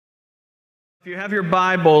If you have your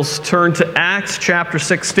Bibles, turn to Acts chapter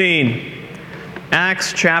 16.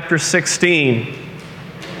 Acts chapter 16.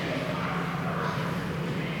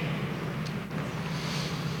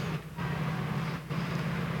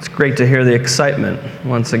 It's great to hear the excitement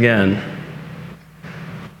once again.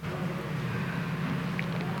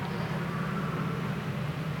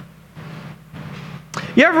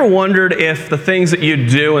 You ever wondered if the things that you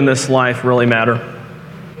do in this life really matter?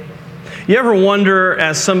 You ever wonder,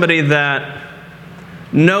 as somebody that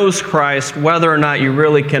knows Christ, whether or not you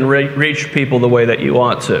really can reach people the way that you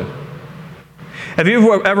ought to? Have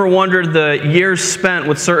you ever wondered the years spent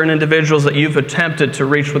with certain individuals that you've attempted to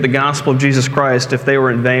reach with the gospel of Jesus Christ, if they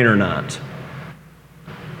were in vain or not?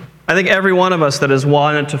 I think every one of us that has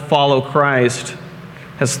wanted to follow Christ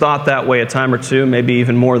has thought that way a time or two, maybe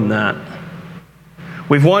even more than that.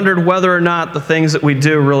 We've wondered whether or not the things that we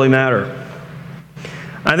do really matter.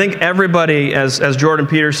 I think everybody, as Jordan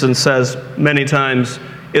Peterson says many times,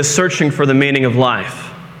 is searching for the meaning of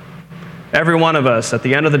life. Every one of us, at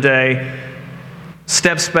the end of the day,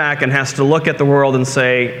 steps back and has to look at the world and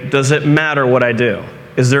say, does it matter what I do?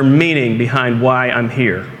 Is there meaning behind why I'm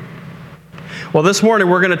here? Well, this morning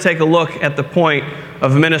we're going to take a look at the point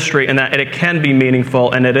of ministry and that it can be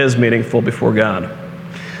meaningful, and it is meaningful before God.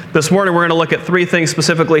 This morning we're going to look at three things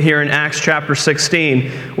specifically here in Acts chapter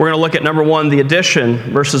 16. We're going to look at number 1, the addition,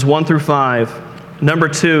 verses 1 through 5. Number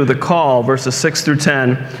 2, the call, verses 6 through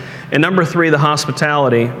 10. And number 3, the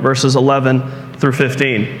hospitality, verses 11 through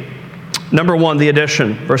 15. Number 1, the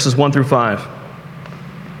addition, verses 1 through 5.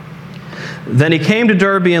 Then he came to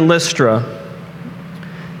Derbe and Lystra.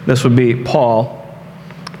 This would be Paul.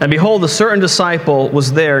 And behold, a certain disciple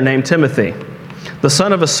was there named Timothy, the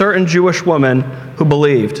son of a certain Jewish woman who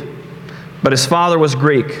believed, but his father was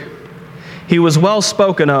Greek. He was well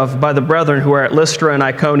spoken of by the brethren who were at Lystra and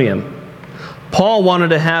Iconium. Paul wanted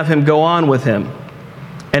to have him go on with him,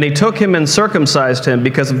 and he took him and circumcised him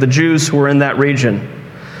because of the Jews who were in that region,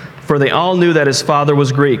 for they all knew that his father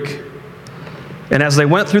was Greek. And as they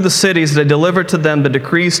went through the cities, they delivered to them the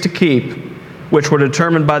decrees to keep, which were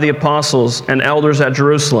determined by the apostles and elders at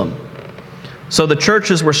Jerusalem. So the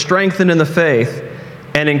churches were strengthened in the faith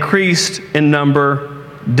and increased in number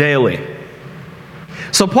daily.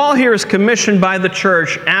 So Paul here is commissioned by the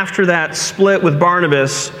church after that split with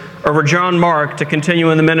Barnabas over John Mark to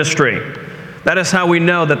continue in the ministry. That is how we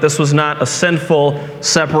know that this was not a sinful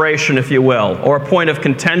separation, if you will, or a point of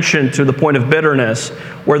contention to the point of bitterness,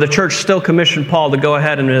 where the church still commissioned Paul to go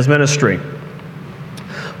ahead in his ministry.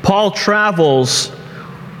 Paul travels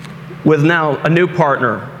with now a new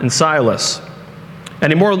partner in Silas.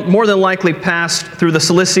 And he more than likely passed through the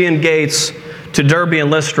Cilician gates to Derbe and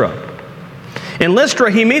Lystra. In Lystra,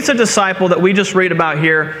 he meets a disciple that we just read about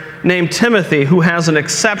here named Timothy, who has an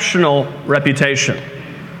exceptional reputation.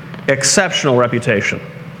 Exceptional reputation.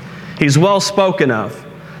 He's well spoken of,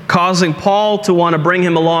 causing Paul to want to bring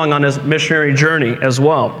him along on his missionary journey as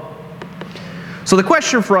well. So the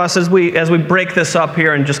question for us as we break this up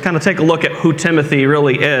here and just kind of take a look at who Timothy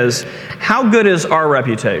really is, how good is our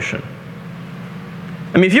reputation?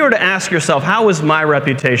 I mean, if you were to ask yourself, how is my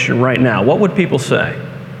reputation right now? What would people say?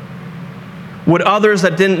 Would others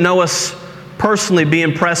that didn't know us personally be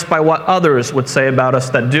impressed by what others would say about us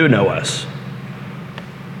that do know us?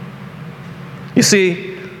 You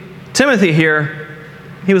see, Timothy here,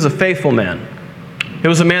 he was a faithful man. He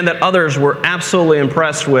was a man that others were absolutely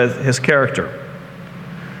impressed with his character.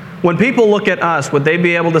 When people look at us, would they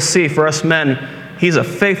be able to see, for us men, he's a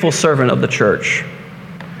faithful servant of the church.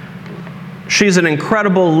 She's an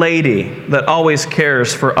incredible lady that always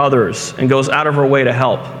cares for others and goes out of her way to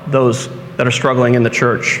help those that are struggling in the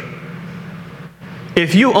church.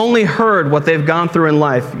 If you only heard what they've gone through in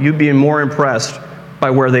life, you'd be more impressed by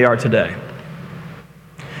where they are today.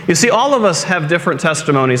 You see, all of us have different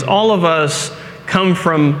testimonies. All of us come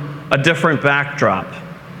from a different backdrop.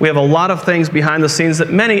 We have a lot of things behind the scenes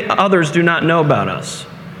that many others do not know about us.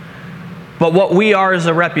 But what we are as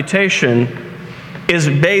a reputation is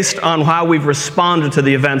based on how we've responded to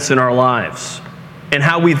the events in our lives and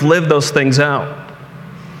how we've lived those things out.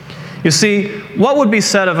 You see, what would be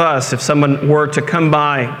said of us if someone were to come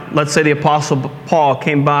by, let's say the Apostle Paul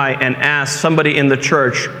came by and asked somebody in the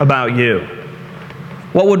church about you?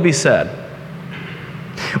 What would be said?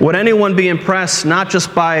 Would anyone be impressed not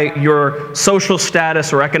just by your social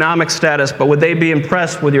status or economic status, but would they be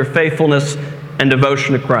impressed with your faithfulness and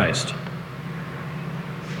devotion to Christ?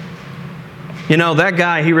 You know, that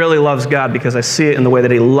guy, he really loves God, because I see it in the way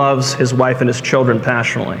that he loves his wife and his children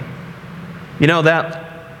passionately. You know,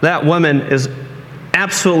 that woman is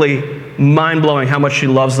absolutely mind-blowing how much she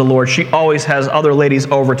loves the Lord. She always has other ladies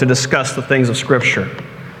over to discuss the things of Scripture.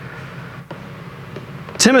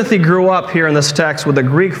 Timothy grew up here in this text with a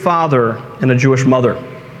Greek father and a Jewish mother.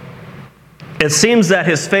 It seems that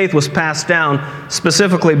his faith was passed down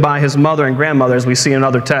specifically by his mother and grandmother, as we see in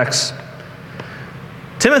other texts.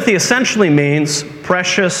 Timothy essentially means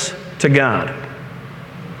precious to God.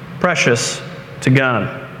 Precious to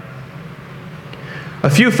God. A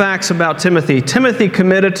few facts about Timothy. Timothy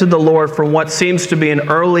committed to the Lord from what seems to be an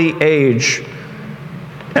early age,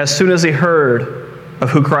 as soon as he heard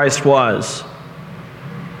of who Christ was,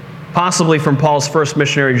 possibly from Paul's first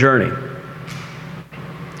missionary journey.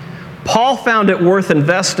 Paul found it worth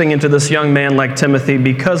investing into this young man like Timothy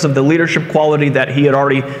because of the leadership quality that he had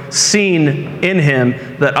already seen in him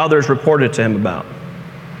that others reported to him about.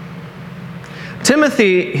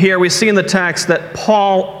 Timothy, here we see in the text that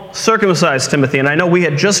Paul circumcised Timothy, and I know we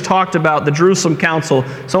had just talked about the Jerusalem Council,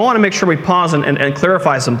 so I want to make sure we pause and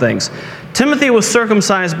clarify some things. Timothy was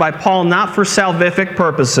circumcised by Paul not for salvific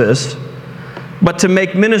purposes, but to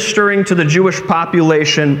make ministering to the Jewish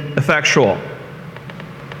population effectual.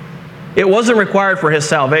 It wasn't required for his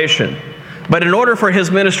salvation, but in order for his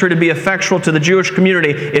ministry to be effectual to the Jewish community,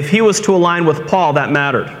 if he was to align with Paul, that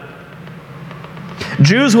mattered.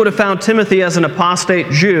 Jews would have found Timothy as an apostate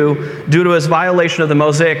Jew due to his violation of the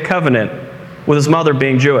Mosaic covenant, with his mother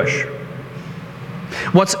being Jewish.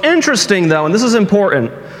 What's interesting, though, and this is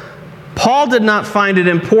important, Paul did not find it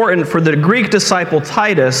important for the Greek disciple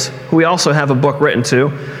Titus, who we also have a book written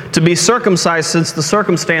to be circumcised, since the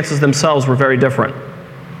circumstances themselves were very different.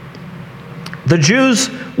 The Jews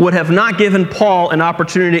would have not given Paul an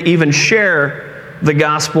opportunity to even share the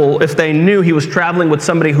gospel if they knew he was traveling with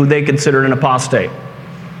somebody who they considered an apostate.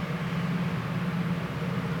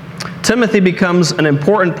 Timothy becomes an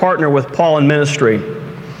important partner with Paul in ministry.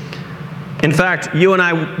 In fact, you and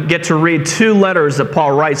I get to read 2 letters that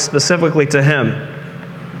Paul writes specifically to him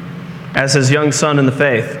as his young son in the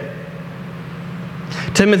faith.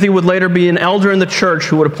 Timothy would later be an elder in the church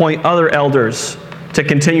who would appoint other elders to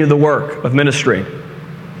continue the work of ministry.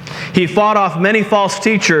 He fought off many false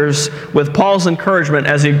teachers with Paul's encouragement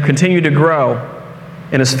as he continued to grow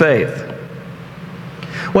in his faith.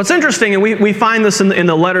 What's interesting, and we find this in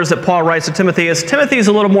the letters that Paul writes to Timothy, is Timothy is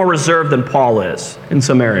a little more reserved than Paul is in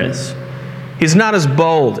some areas. He's not as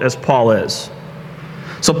bold as Paul is.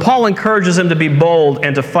 So Paul encourages him to be bold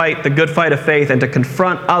and to fight the good fight of faith and to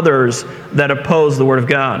confront others that oppose the Word of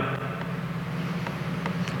God.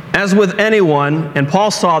 As with anyone, and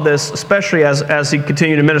Paul saw this especially as he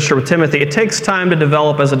continued to minister with Timothy, it takes time to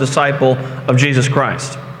develop as a disciple of Jesus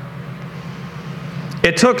Christ.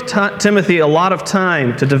 It took Timothy a lot of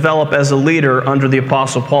time to develop as a leader under the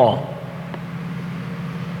Apostle Paul,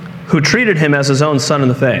 who treated him as his own son in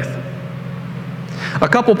the faith. A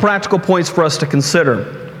couple practical points for us to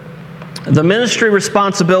consider. The ministry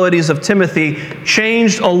responsibilities of Timothy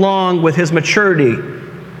changed along with his maturity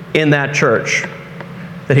in that church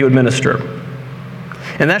that he would minister.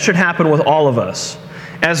 And that should happen with all of us.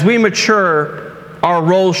 As we mature, our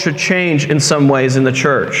roles should change in some ways in the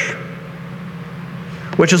church.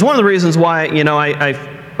 Which is one of the reasons why,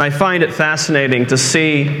 I find it fascinating to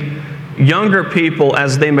see younger people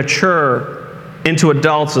as they mature into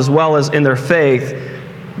adults as well as in their faith,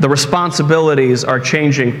 the responsibilities are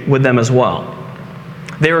changing with them as well.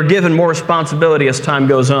 They are given more responsibility as time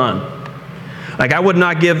goes on. Like, I would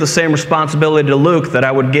not give the same responsibility to Luke that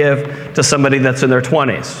I would give to somebody that's in their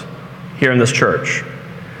 20s here in this church.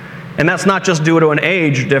 And that's not just due to an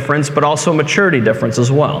age difference, but also a maturity difference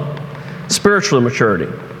as well. Spiritual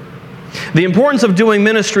maturity. The importance of doing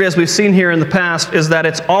ministry, as we've seen here in the past, is that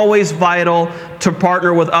it's always vital to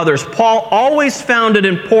partner with others. Paul always found it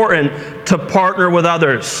important to partner with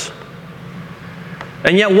others.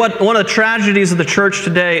 And yet one of the tragedies of the church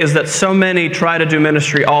today is that so many try to do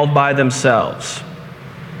ministry all by themselves.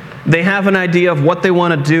 They have an idea of what they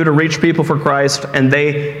want to do to reach people for Christ, and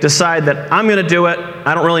they decide that I'm going to do it.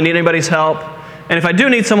 I don't really need anybody's help. And if I do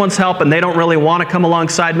need someone's help and they don't really want to come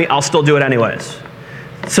alongside me, I'll still do it anyways.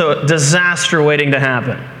 So, disaster waiting to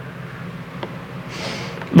happen.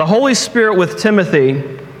 The Holy Spirit with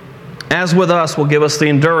Timothy, as with us, will give us the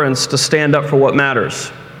endurance to stand up for what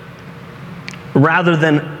matters, rather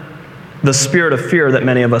than the spirit of fear that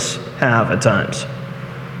many of us have at times.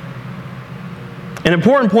 An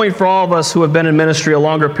important point for all of us who have been in ministry a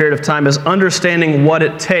longer period of time is understanding what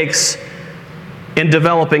it takes in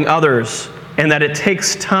developing others, and that it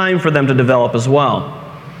takes time for them to develop as well.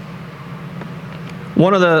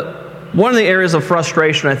 One of the areas of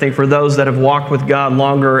frustration, I think, for those that have walked with God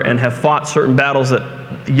longer and have fought certain battles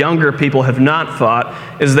that younger people have not fought,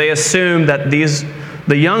 is they assume that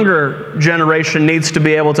the younger generation needs to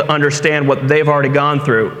be able to understand what they've already gone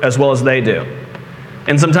through as well as they do.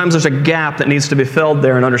 And sometimes there's a gap that needs to be filled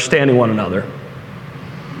there in understanding one another.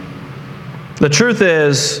 The truth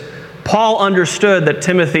is, Paul understood that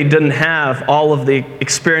Timothy didn't have all of the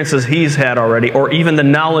experiences he's had already, or even the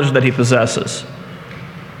knowledge that he possesses.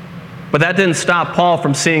 But that didn't stop Paul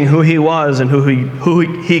from seeing who he was and who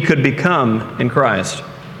he could become in Christ.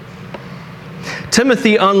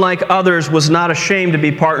 Timothy, unlike others, was not ashamed to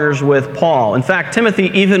be partners with Paul. In fact,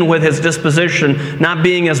 Timothy, even with his disposition not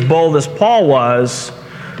being as bold as Paul was,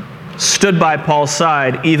 stood by Paul's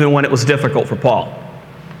side even when it was difficult for Paul.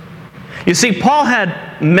 You see, Paul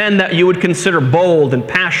had men that you would consider bold and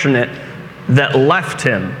passionate that left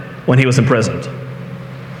him when he was imprisoned.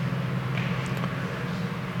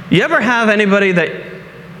 You ever have anybody that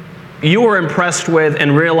you were impressed with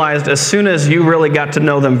and realized as soon as you really got to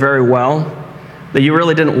know them very well that you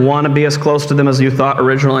really didn't want to be as close to them as you thought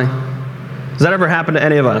originally? Does that ever happen to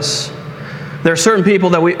any of us? There are certain people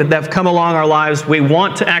that have come along our lives, we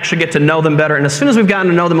want to actually get to know them better, and as soon as we've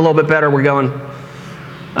gotten to know them a little bit better, we're going,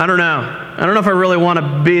 I don't know. I don't know if I really want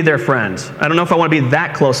to be their friend. I don't know if I want to be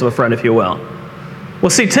that close of a friend, if you will. Well,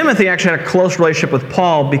 see, Timothy actually had a close relationship with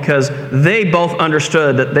Paul because they both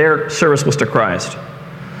understood that their service was to Christ.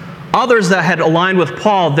 Others that had aligned with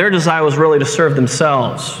Paul, their desire was really to serve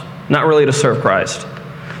themselves, not really to serve Christ.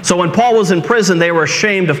 So when Paul was in prison, they were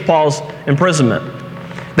ashamed of Paul's imprisonment.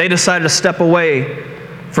 They decided to step away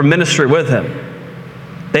from ministry with him.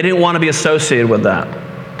 They didn't want to be associated with that.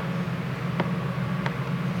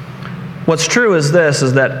 What's true is this,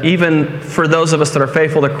 is that even for those of us that are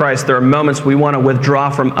faithful to Christ, there are moments we want to withdraw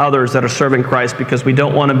from others that are serving Christ because we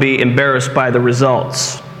don't want to be embarrassed by the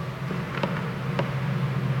results.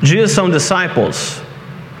 Jesus' own disciples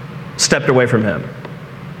stepped away from him.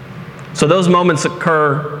 So those moments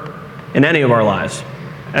occur in any of our lives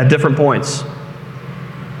at different points.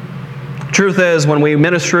 Truth is, when we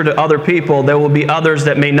minister to other people, there will be others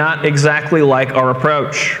that may not exactly like our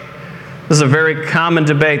approach. This is a very common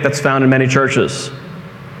debate that's found in many churches.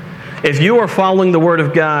 If you are following the Word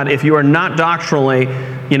of God, if you are not doctrinally,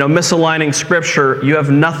 misaligning Scripture, you have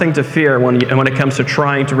nothing to fear when it comes to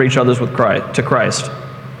trying to reach others to Christ.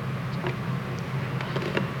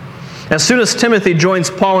 As soon as Timothy joins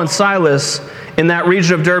Paul and Silas in that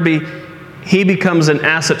region of Derbe, he becomes an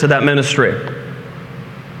asset to that ministry.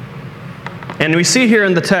 And we see here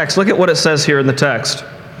in the text, look at what it says here in the text.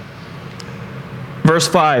 Verse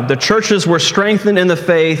 5, the churches were strengthened in the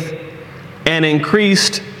faith and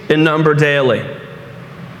increased in number daily.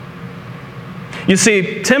 You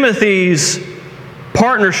see, Timothy's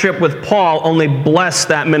partnership with Paul only blessed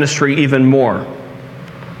that ministry even more.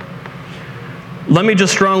 Let me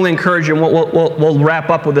just strongly encourage you, and we'll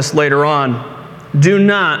wrap up with this later on. Do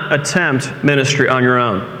not attempt ministry on your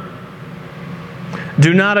own.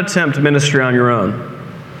 Do not attempt ministry on your own.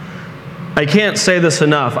 I can't say this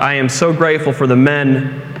enough. I am so grateful for the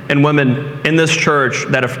men and women in this church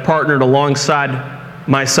that have partnered alongside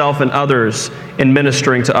myself and others in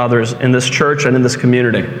ministering to others in this church and in this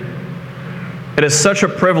community. It is such a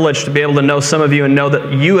privilege to be able to know some of you and know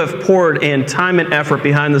that you have poured in time and effort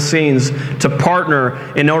behind the scenes to partner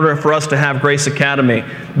in order for us to have Grace Academy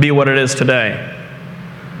be what it is today.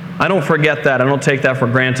 I don't forget that. I don't take that for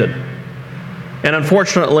granted. And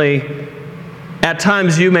unfortunately, at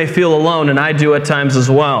times you may feel alone, and I do at times as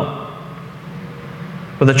well.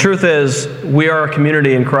 But the truth is, we are a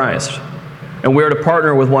community in Christ, and we are to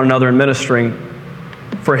partner with one another in ministering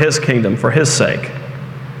for His kingdom, for His sake.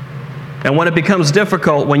 And when it becomes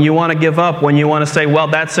difficult, when you want to give up, when you want to say, well,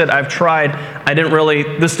 that's it, I've tried,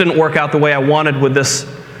 this didn't work out the way I wanted with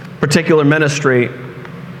this particular ministry,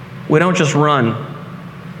 we don't just run.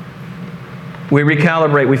 We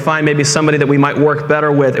recalibrate. We find maybe somebody that we might work better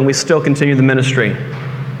with, and we still continue the ministry.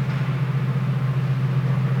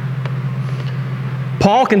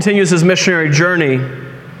 Paul continues his missionary journey.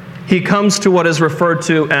 He comes to what is referred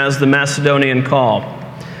to as the Macedonian call.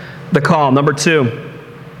 The call, number 2,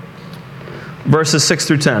 verses 6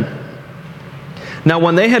 through 10. Now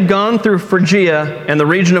when they had gone through Phrygia and the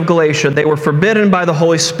region of Galatia, they were forbidden by the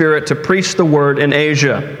Holy Spirit to preach the word in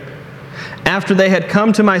Asia. After they had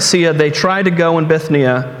come to Mysia, they tried to go in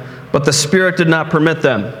Bithynia, but the Spirit did not permit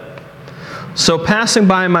them. So passing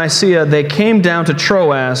by Mysia, they came down to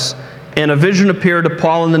Troas, and a vision appeared to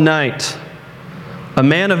Paul in the night. A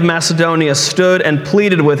man of Macedonia stood and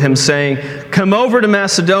pleaded with him, saying, "Come over to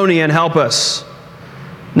Macedonia and help us."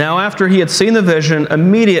 Now after he had seen the vision,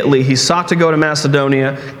 immediately he sought to go to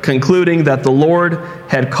Macedonia, concluding that the Lord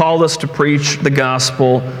had called us to preach the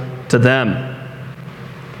gospel to them.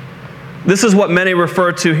 This is what many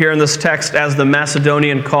refer to here in this text as the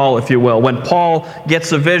Macedonian call, if you will. When Paul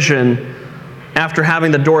gets a vision after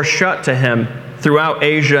having the door shut to him throughout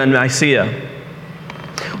Asia and Mysia.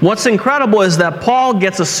 What's incredible is that Paul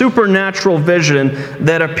gets a supernatural vision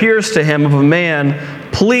that appears to him of a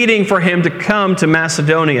man pleading for him to come to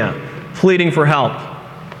Macedonia, pleading for help.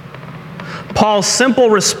 Paul's simple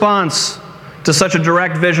response to such a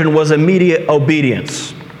direct vision was immediate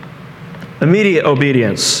obedience. Immediate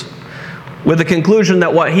obedience, with the conclusion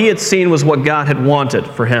that what he had seen was what God had wanted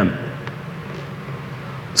for him.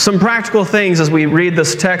 Some practical things as we read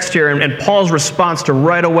this text here, and Paul's response to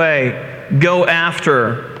right away go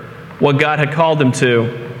after what God had called him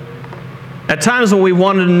to. At times when we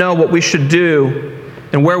wanted to know what we should do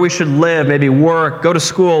and where we should live, maybe work, go to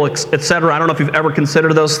school, etc. I don't know if you've ever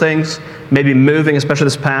considered those things. Maybe moving, especially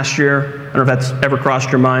this past year. I don't know if that's ever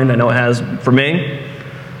crossed your mind. I know it has for me.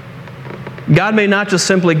 God may not just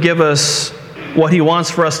simply give us what He wants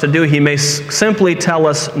for us to do. He may simply tell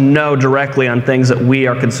us no directly on things that we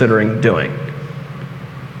are considering doing.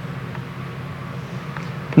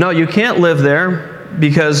 No, you can't live there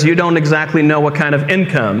because you don't exactly know what kind of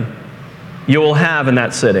income you will have in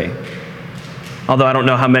that city. Although I don't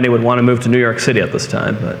know how many would want to move to New York City at this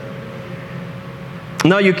time. But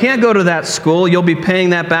no, you can't go to that school. You'll be paying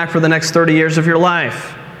that back for the next 30 years of your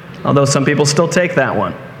life. Although some people still take that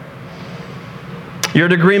one. Your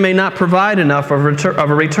degree may not provide enough of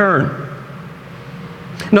a return.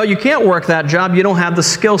 No, you can't work that job. You don't have the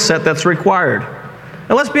skill set that's required.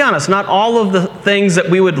 And let's be honest, not all of the things that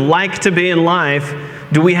we would like to be in life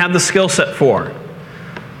do we have the skill set for.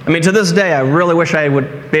 I mean, to this day, I really wish I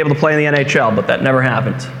would be able to play in the NHL, but that never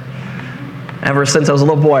happened. Ever since I was a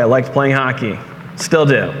little boy, I liked playing hockey. Still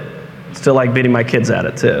do. Still like beating my kids at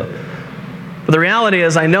it, too. But the reality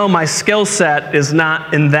is, I know my skill set is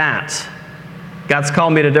not in that. God's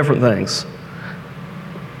called me to different things.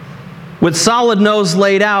 With solid no's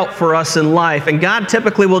laid out for us in life, and God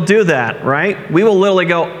typically will do that, right? We will literally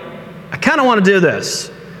go, I kind of want to do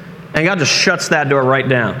this. And God just shuts that door right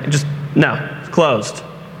down. No, it's closed.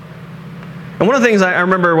 And one of the things I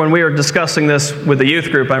remember when we were discussing this with the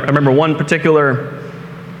youth group, I remember one particular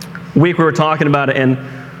week we were talking about it, and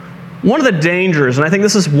one of the dangers, and I think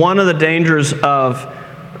this is one of the dangers of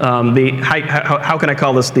how can I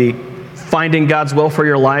call this, the finding God's will for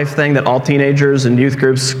your life thing that all teenagers and youth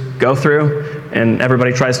groups go through, and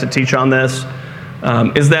everybody tries to teach on this,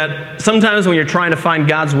 is that sometimes when you're trying to find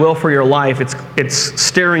God's will for your life, it's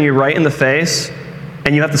staring you right in the face,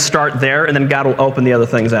 and you have to start there, and then God will open the other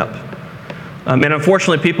things up. And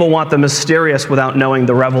unfortunately, people want the mysterious without knowing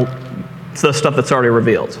the stuff that's already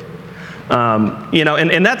revealed.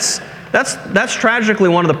 And that's tragically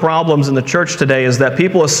one of the problems in the church today, is that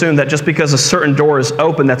people assume that just because a certain door is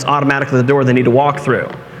open, that's automatically the door they need to walk through.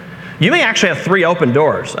 You may actually have 3 open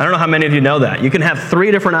doors. I don't know how many of you know that. You can have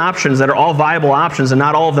 3 different options that are all viable options, and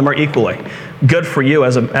not all of them are equally good for you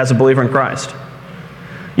as a believer in Christ.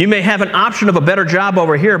 You may have an option of a better job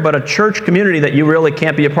over here, but a church community that you really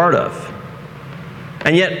can't be a part of.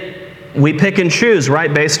 And yet, we pick and choose,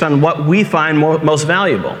 right, based on what we find most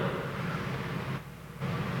valuable.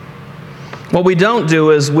 What we don't do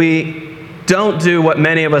is we don't do what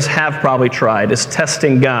many of us have probably tried, is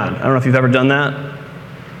testing God. I don't know if you've ever done that.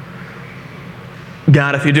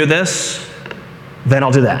 God, if you do this, then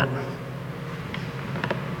I'll do that.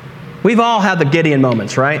 We've all had the Gideon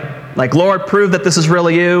moments, right? Like, Lord, prove that this is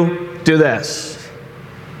really you, do this.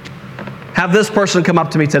 Have this person come up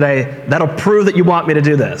to me today, that'll prove that you want me to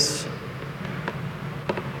do this.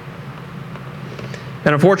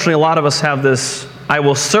 And unfortunately, a lot of us have this, I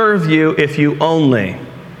will serve you if you only,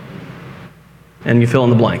 and you fill in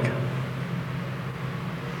the blank.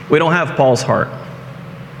 We don't have Paul's heart.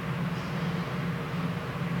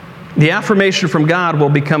 The affirmation from God will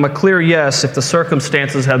become a clear yes if the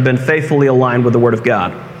circumstances have been faithfully aligned with the Word of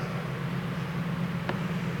God.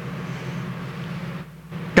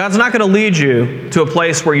 God's not going to lead you to a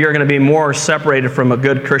place where you're going to be more separated from a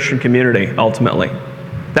good Christian community, ultimately.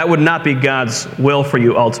 That would not be God's will for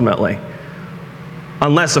you, ultimately.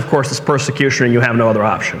 Unless, of course, it's persecution and you have no other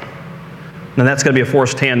option. And that's going to be a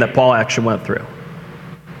forced hand that Paul actually went through.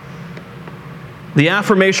 The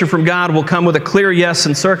affirmation from God will come with a clear yes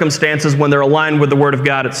in circumstances when they're aligned with the Word of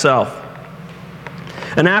God itself.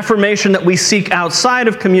 An affirmation that we seek outside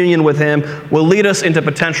of communion with Him will lead us into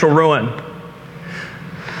potential ruin.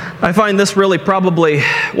 I find this really probably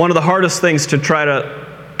one of the hardest things to try to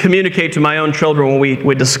communicate to my own children when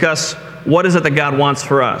we discuss what is it that God wants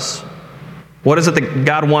for us. What is it that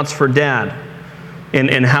God wants for Dad,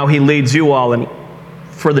 and how He leads you all, and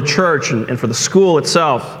for the church and for the school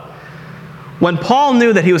itself. When Paul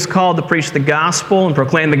knew that he was called to preach the gospel and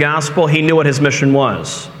proclaim the gospel, he knew what his mission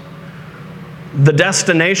was. The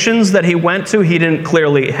destinations that he went to, he didn't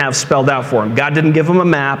clearly have spelled out for him. God didn't give him a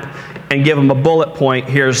map and give him a bullet point.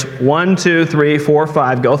 Here's 1, 2, 3, 4,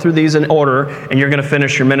 5. Go through these in order, and you're going to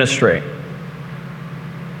finish your ministry.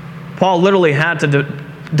 Paul literally had to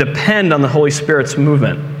depend on the Holy Spirit's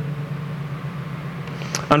movement.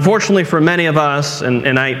 Unfortunately for many of us,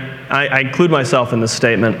 and I include myself in this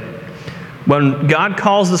statement, when God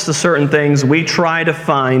calls us to certain things, we try to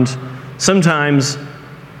find sometimes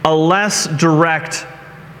a less direct,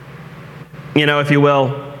 if you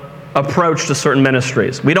will, approach to certain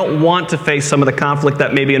ministries. We don't want to face some of the conflict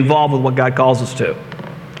that may be involved with what God calls us to.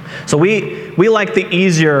 So we like the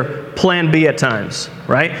easier plan B at times,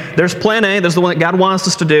 right? There's plan A, there's the one that God wants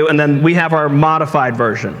us to do, and then we have our modified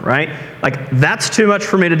version, right? Like, that's too much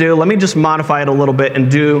for me to do. Let me just modify it a little bit and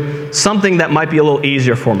do something that might be a little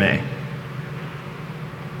easier for me.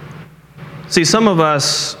 See, some of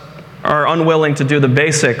us are unwilling to do the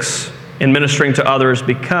basics in ministering to others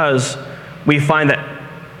because we find that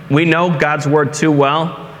we know God's word too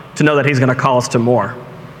well to know that He's going to call us to more.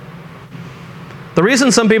 The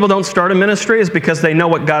reason some people don't start a ministry is because they know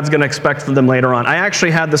what God's going to expect from them later on. I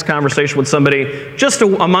actually had this conversation with somebody just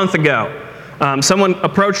a month ago. Someone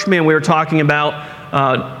approached me and we were talking about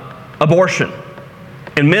abortion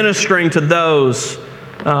and ministering to those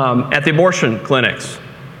at the abortion clinics.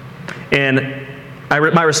 And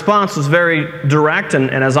my response was very direct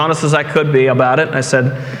and as honest as I could be about it. I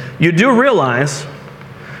said, you do realize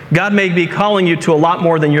God may be calling you to a lot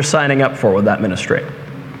more than you're signing up for with that ministry.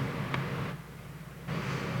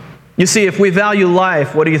 You see, if we value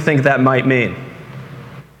life, what do you think that might mean?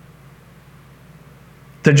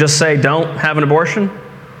 To just say, don't have an abortion?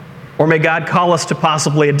 Or may God call us to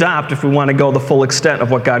possibly adopt if we want to go the full extent of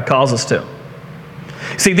what God calls us to?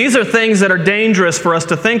 See, these are things that are dangerous for us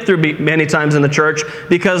to think through many times in the church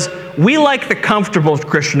because we like the comfortable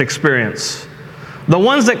Christian experience. The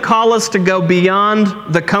ones that call us to go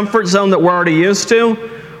beyond the comfort zone that we're already used to,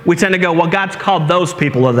 we tend to go, well, God's called those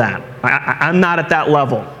people to that. I'm not at that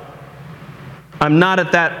level. I'm not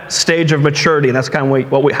at that stage of maturity. And that's kind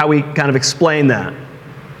of how we kind of explain that.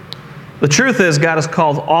 The truth is, God has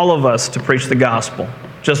called all of us to preach the gospel,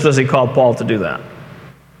 just as He called Paul to do that.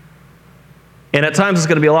 And at times it's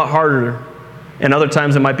going to be a lot harder, and other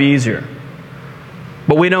times it might be easier.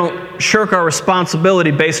 But we don't shirk our responsibility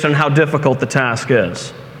based on how difficult the task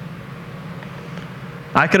is.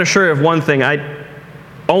 I can assure you of one thing.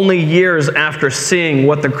 Only years after seeing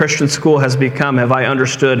what the Christian school has become have I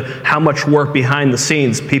understood how much work behind the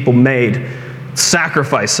scenes people made,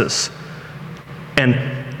 sacrifices,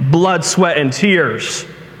 and blood, sweat, and tears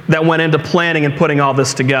that went into planning and putting all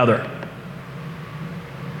this together.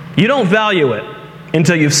 You don't value it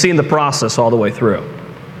until you've seen the process all the way through.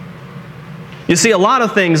 You see, a lot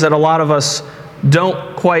of things that a lot of us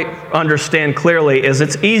don't quite understand clearly is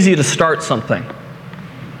it's easy to start something.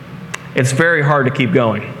 It's very hard to keep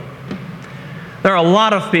going. There are a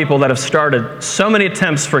lot of people that have started so many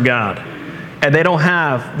attempts for God, and they don't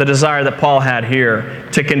have the desire that Paul had here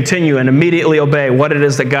to continue and immediately obey what it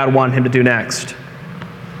is that God wanted him to do next.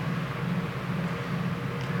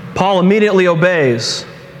 Paul immediately obeys,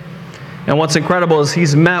 and what's incredible is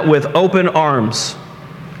he's met with open arms,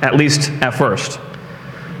 at least at first.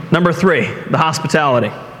 Number 3, the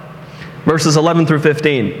hospitality. Verses 11 through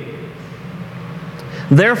 15.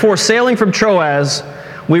 Therefore, sailing from Troas,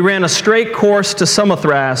 we ran a straight course to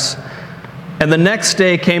Samothrace, and the next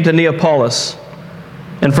day came to Neapolis,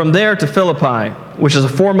 and from there to Philippi, which is the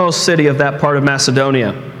foremost city of that part of Macedonia,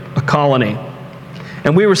 a colony.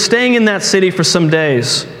 And we were staying in that city for some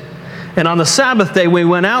days. And on the Sabbath day, we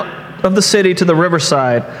went out of the city to the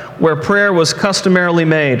riverside, where prayer was customarily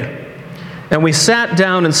made. And we sat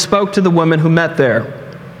down and spoke to the women who met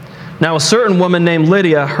there. Now a certain woman named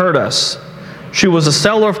Lydia heard us. She was a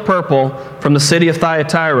seller of purple from the city of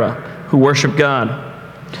Thyatira, who worshiped God.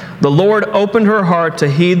 The Lord opened her heart to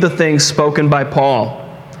heed the things spoken by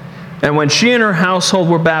Paul. And when she and her household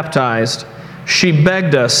were baptized, she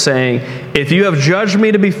begged us, saying, "If you have judged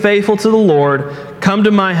me to be faithful to the Lord, come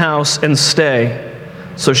to my house and stay."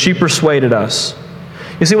 So she persuaded us.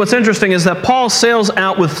 You see, what's interesting is that Paul sails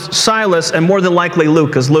out with Silas and more than likely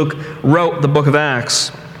Luke, because Luke wrote the book of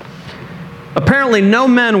Acts. Apparently, no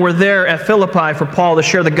men were there at Philippi for Paul to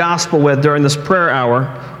share the gospel with during this prayer hour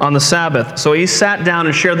on the Sabbath. So he sat down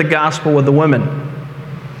and shared the gospel with the women.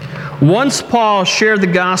 Once Paul shared the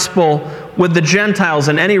gospel with the Gentiles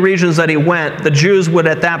in any regions that he went, the Jews would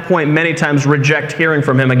at that point many times reject hearing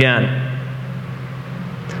from him again.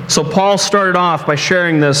 So Paul started off by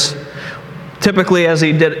sharing this, typically as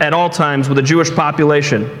he did at all times, with the Jewish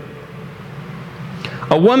population.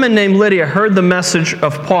 A woman named Lydia heard the message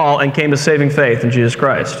of Paul and came to saving faith in Jesus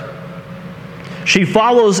Christ. She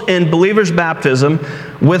follows in believers' baptism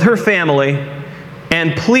with her family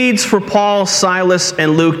and pleads for Paul, Silas,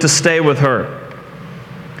 and Luke to stay with her.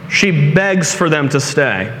 She begs for them to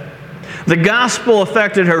stay. The gospel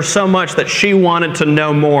affected her so much that she wanted to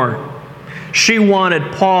know more. She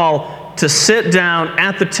wanted Paul to sit down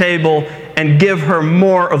at the table and give her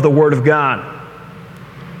more of the Word of God.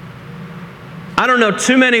 I don't know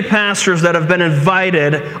too many pastors that have been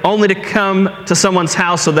invited only to come to someone's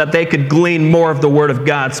house so that they could glean more of the Word of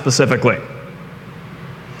God specifically.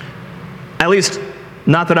 At least,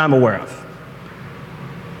 not that I'm aware of.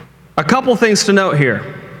 A couple things to note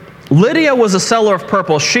here. Lydia was a seller of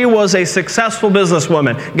purple. She was a successful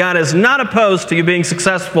businesswoman. God is not opposed to you being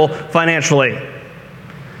successful financially.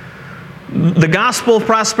 The gospel of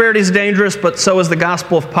prosperity is dangerous, but so is the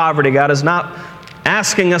gospel of poverty. God is not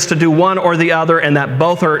asking us to do one or the other, and that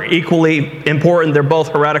both are equally important. They're both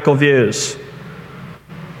heretical views.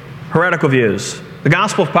 Heretical views. The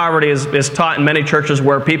gospel of poverty is taught in many churches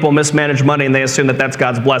where people mismanage money and they assume that that's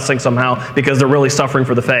God's blessing somehow because they're really suffering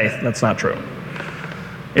for the faith. That's not true.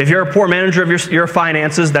 If you're a poor manager of your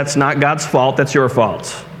finances, that's not God's fault, that's your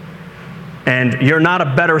fault. And you're not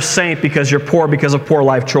a better saint because you're poor because of poor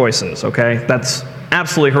life choices, okay? That's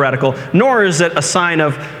absolutely heretical. Nor is it a sign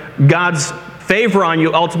of God's favor on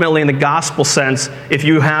you ultimately in the gospel sense if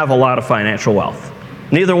you have a lot of financial wealth.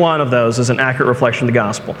 Neither one of those is an accurate reflection of the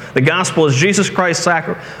gospel. The gospel is Jesus Christ's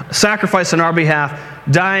sacrifice on our behalf,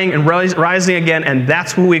 dying and rising again, and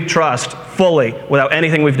that's who we trust fully without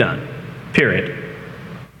anything we've done. Period.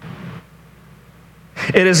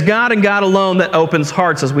 It is God and God alone that opens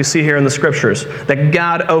hearts, as we see here in the Scriptures, that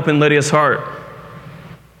God opened Lydia's heart.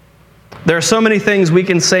 There are so many things we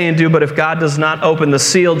can say and do, but if God does not open the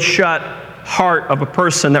sealed shut heart of a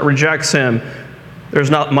person that rejects Him, there's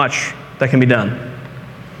not much that can be done.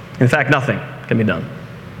 In fact, nothing can be done.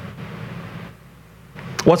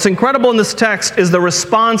 What's incredible in this text is the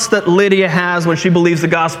response that Lydia has when she believes the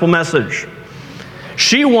gospel message.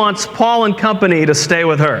 She wants Paul and company to stay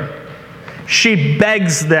with her. She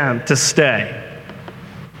begs them to stay.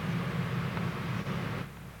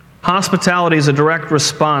 Hospitality is a direct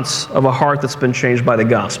response of a heart that's been changed by the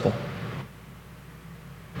gospel.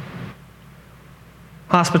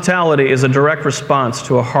 Hospitality is a direct response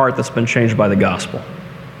to a heart that's been changed by the gospel.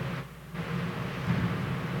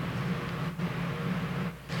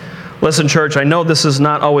 Listen, church, I know this is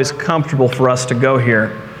not always comfortable for us to go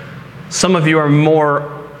here. Some of you are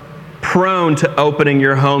more prone to opening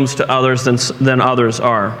your homes to others than others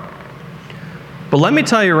are. But let me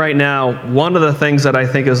tell you right now, one of the things that I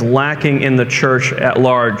think is lacking in the church at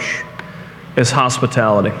large is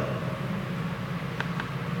hospitality.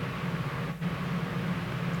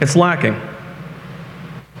 It's lacking.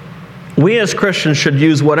 We as Christians should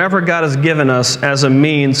use whatever God has given us as a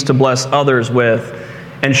means to bless others with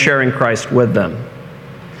and sharing Christ with them.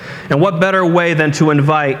 And what better way than to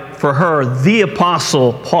invite for her the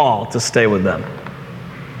Apostle Paul to stay with them?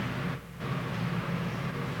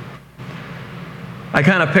 I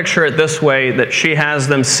kind of picture it this way, that she has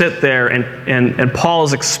them sit there and Paul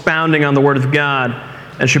is expounding on the Word of God,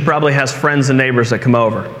 and she probably has friends and neighbors that come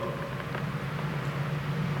over.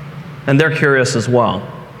 And they're curious as well.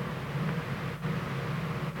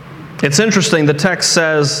 It's interesting, the text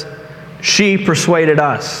says, she persuaded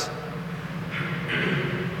us.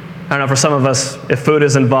 I don't know, for some of us, if food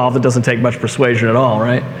is involved, it doesn't take much persuasion at all,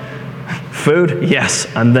 right? Food? Yes,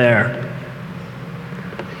 I'm there.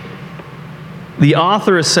 The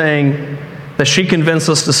author is saying that she convinced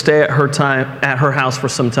us to stay at her house for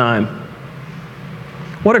some time.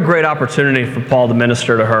 What a great opportunity for Paul to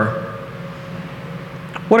minister to her.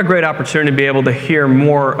 What a great opportunity to be able to hear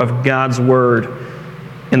more of God's Word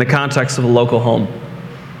in the context of a local home.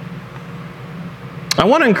 I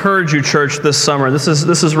want to encourage you, church, this summer. This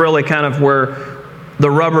is really kind of where the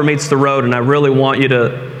rubber meets the road, and I really want you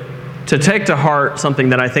to take to heart something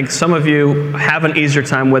that I think some of you have an easier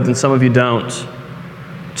time with and some of you don't.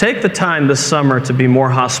 Take the time this summer to be more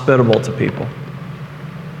hospitable to people.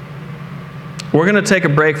 We're going to take a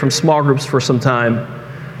break from small groups for some time,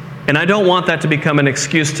 and I don't want that to become an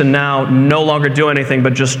excuse to now no longer do anything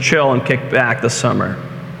but just chill and kick back this summer.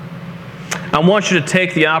 I want you to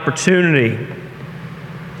take the opportunity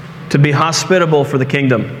to be hospitable for the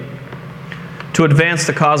kingdom, to advance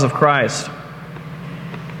the cause of Christ,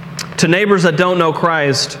 to neighbors that don't know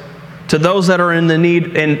Christ, to those that are in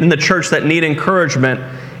the church that need encouragement,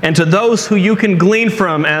 and to those who you can glean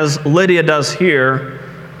from, as Lydia does here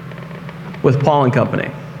with Paul and company.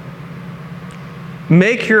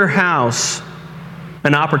 Make your house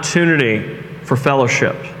an opportunity for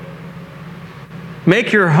fellowship.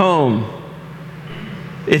 Make your home,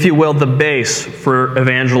 if you will, the base for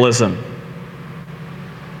evangelism.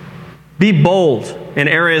 Be bold in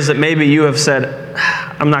areas that maybe you have said,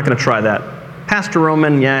 I'm not going to try that. Pastor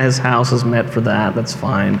Roman, yeah, his house is meant for that. That's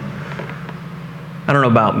fine. I don't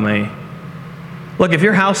know about me. Look, if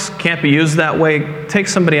your house can't be used that way, take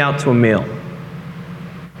somebody out to a meal.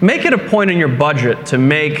 Make it a point in your budget to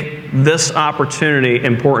make this opportunity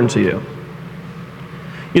important to you.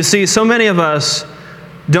 You see, so many of us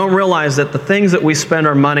don't realize that the things that we spend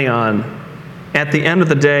our money on, at the end of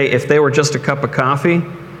the day, if they were just a cup of coffee,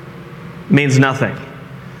 means nothing.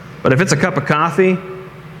 But if it's a cup of coffee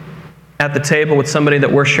at the table with somebody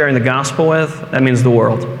that we're sharing the gospel with, that means the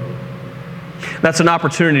world. That's an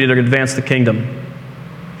opportunity to advance the kingdom.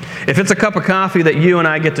 If it's a cup of coffee that you and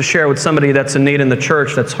I get to share with somebody that's in need in the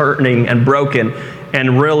church, that's hurting and broken,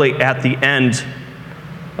 and really at the end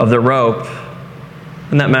of the rope,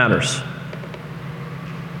 then that matters.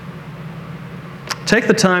 Take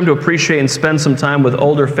the time to appreciate and spend some time with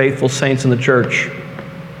older faithful saints in the church.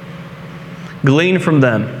 Glean from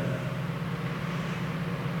them.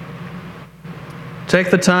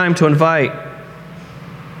 Take the time to invite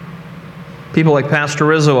people like Pastor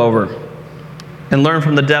Rizzo over and learn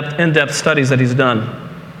from the in-depth studies that he's done.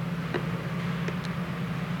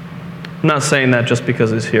 I'm not saying that just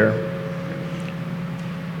because he's here.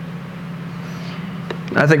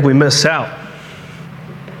 I think we miss out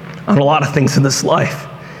on a lot of things in this life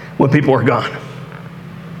when people are gone.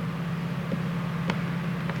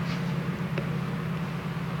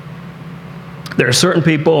 There are certain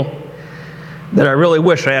people that I really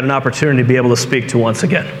wish I had an opportunity to be able to speak to once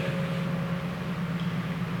again.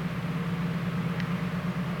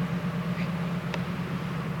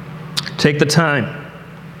 Take the time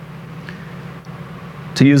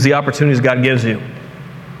to use the opportunities God gives you.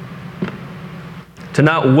 To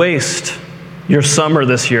not waste your summer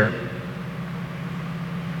this year,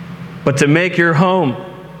 but to make your home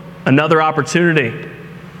another opportunity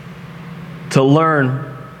to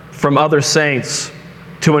learn from other saints,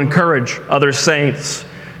 to encourage other saints,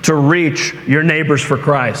 to reach your neighbors for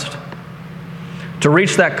Christ, to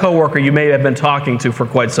reach that coworker you may have been talking to for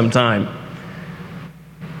quite some time.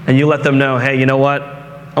 And you let them know, hey, you know what?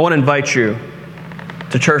 I want to invite you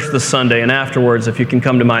to church this Sunday, and afterwards, if you can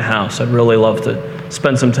come to my house, I'd really love to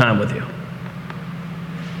spend some time with you.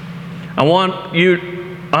 I want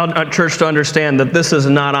you at church to understand that this is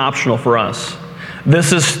not optional for us.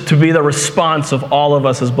 This is to be the response of all of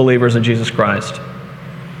us as believers in Jesus Christ.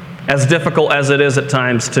 As difficult as it is at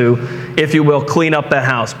times to, if you will, clean up that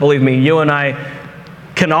house. Believe me, you and I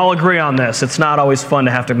can all agree on this. It's not always fun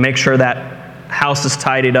to have to make sure that house is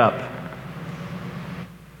tidied up.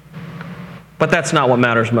 But that's not what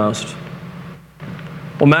matters most.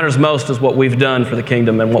 What matters most is what we've done for the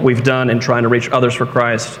kingdom and what we've done in trying to reach others for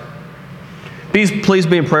Christ. Please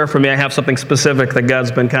be in prayer for me. I have something specific that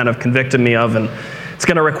God's been kind of convicting me of, and it's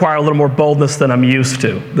going to require a little more boldness than I'm used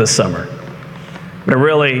to this summer. But I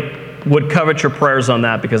really would covet your prayers on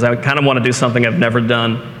that because I kind of want to do something I've never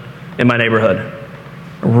done in my neighborhood.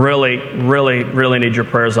 I really, really, really need your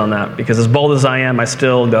prayers on that because as bold as I am, I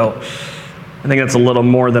still go, I think that's a little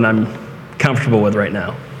more than I'm comfortable with right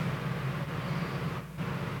now.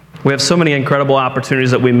 We have so many incredible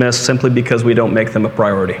opportunities that we miss simply because we don't make them a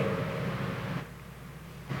priority.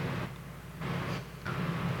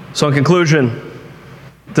 So in conclusion,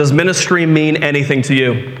 does ministry mean anything to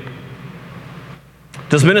you?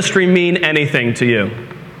 Does ministry mean anything to you?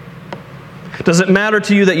 Does it matter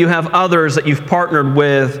to you that you have others that you've partnered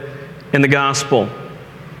with in the gospel?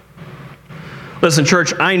 Listen,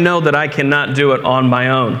 church, I know that I cannot do it on my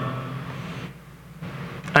own.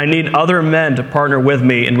 I need other men to partner with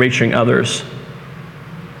me in reaching others.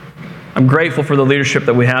 I'm grateful for the leadership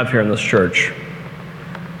that we have here in this church.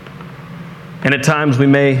 And at times we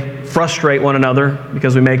may frustrate one another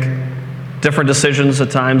because we make different decisions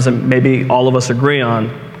at times that maybe all of us agree on.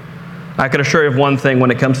 I can assure you of one thing: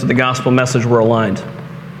 when it comes to the gospel message, we're aligned.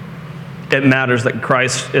 It matters that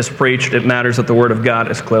Christ is preached. It matters that the Word of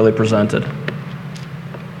God is clearly presented.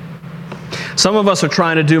 Some of us are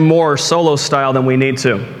trying to do more solo style than we need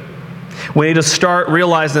to. We need to start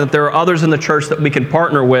realizing that there are others in the church that we can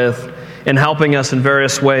partner with in helping us in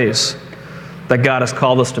various ways that God has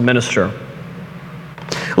called us to minister.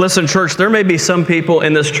 Listen, church, there may be some people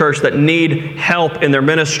in this church that need help in their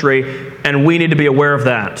ministry, and we need to be aware of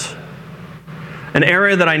that. An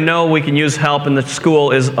area that I know we can use help in the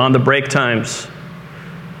school is on the break times.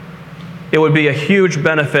 It would be a huge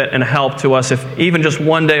benefit and help to us if even just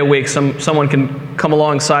one day a week someone can come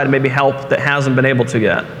alongside and maybe help that hasn't been able to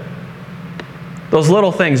yet. Those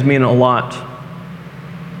little things mean a lot.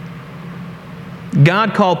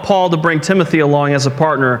 God called Paul to bring Timothy along as a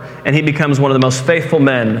partner, and he becomes one of the most faithful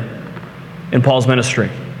men in Paul's ministry.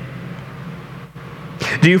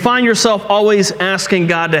 Do you find yourself always asking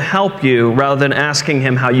God to help you rather than asking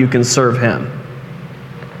Him how you can serve Him?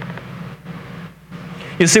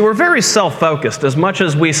 You see, we're very self-focused. As much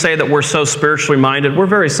as we say that we're so spiritually minded, we're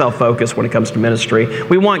very self-focused when it comes to ministry.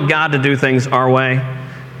 We want God to do things our way,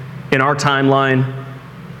 in our timeline,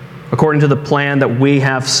 according to the plan that we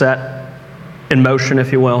have set in motion,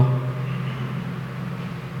 if you will.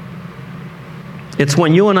 It's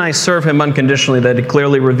when you and I serve Him unconditionally that He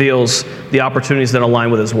clearly reveals the opportunities that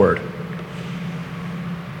align with His Word.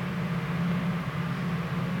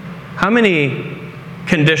 How many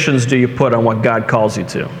conditions do you put on what God calls you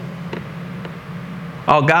to?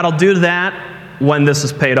 Oh, God will do that when this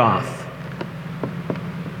is paid off.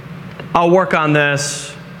 I'll work on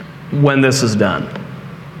this when this is done.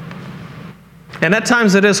 And at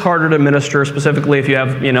times it is harder to minister, specifically if you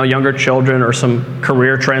have, younger children or some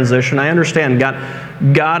career transition. I understand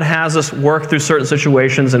God has us work through certain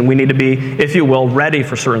situations, and we need to be, if you will, ready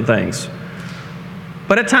for certain things.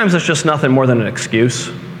 But at times it's just nothing more than an excuse.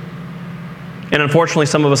 And unfortunately,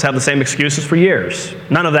 some of us have the same excuses for years.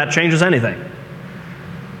 None of that changes anything.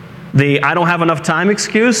 The I don't have enough time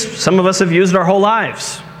excuse, some of us have used our whole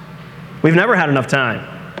lives. We've never had enough time.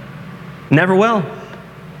 Never will.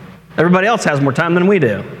 Everybody else has more time than we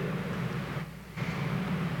do.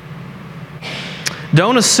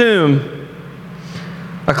 Don't assume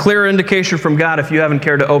a clear indication from God if you haven't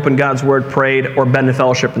cared to open God's Word, prayed, or been in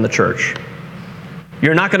fellowship in the church.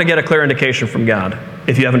 You're not going to get a clear indication from God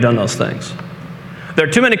if you haven't done those things. There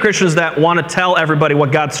are too many Christians that want to tell everybody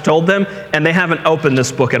what God's told them, and they haven't opened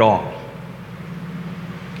this book at all.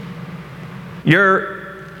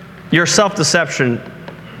 Your self-deception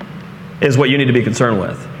is what you need to be concerned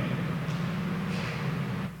with.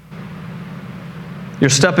 You're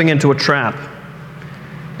stepping into a trap,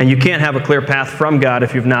 and you can't have a clear path from God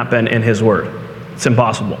if you've not been in His Word. It's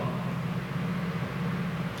impossible.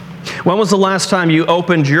 When was the last time you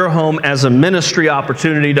opened your home as a ministry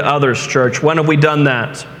opportunity to others, church? When have we done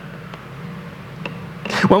that?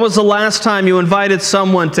 When was the last time you invited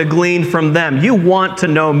someone to glean from them? You want to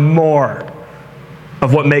know more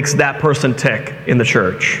of what makes that person tick in the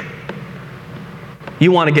church.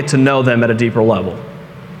 You want to get to know them at a deeper level.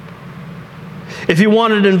 If you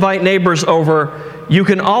wanted to invite neighbors over, you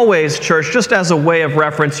can always, church, just as a way of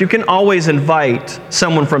reference, you can always invite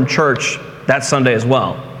someone from church that Sunday as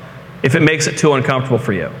well, if it makes it too uncomfortable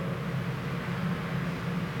for you.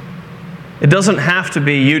 It doesn't have to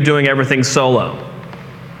be you doing everything solo.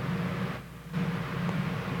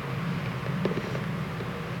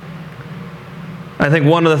 I think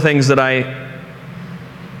one of the things that I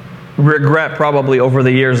regret probably over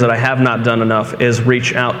the years that I have not done enough is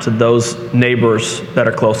reach out to those neighbors that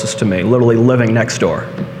are closest to me, literally living next door.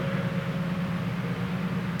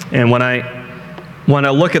 And when I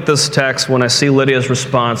look at this text, when I see Lydia's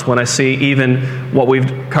response, when I see even what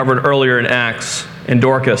we've covered earlier in Acts, in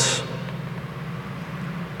Dorcas,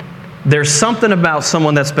 there's something about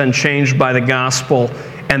someone that's been changed by the gospel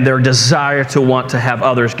and their desire to want to have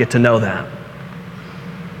others get to know that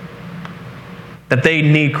they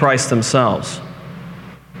need Christ themselves.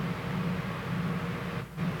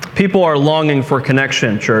 People are longing for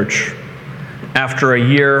connection, church, after a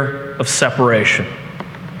year of separation.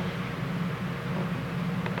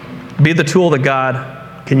 Be the tool that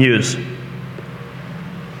God can use.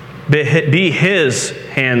 Be His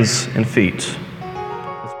hands and feet.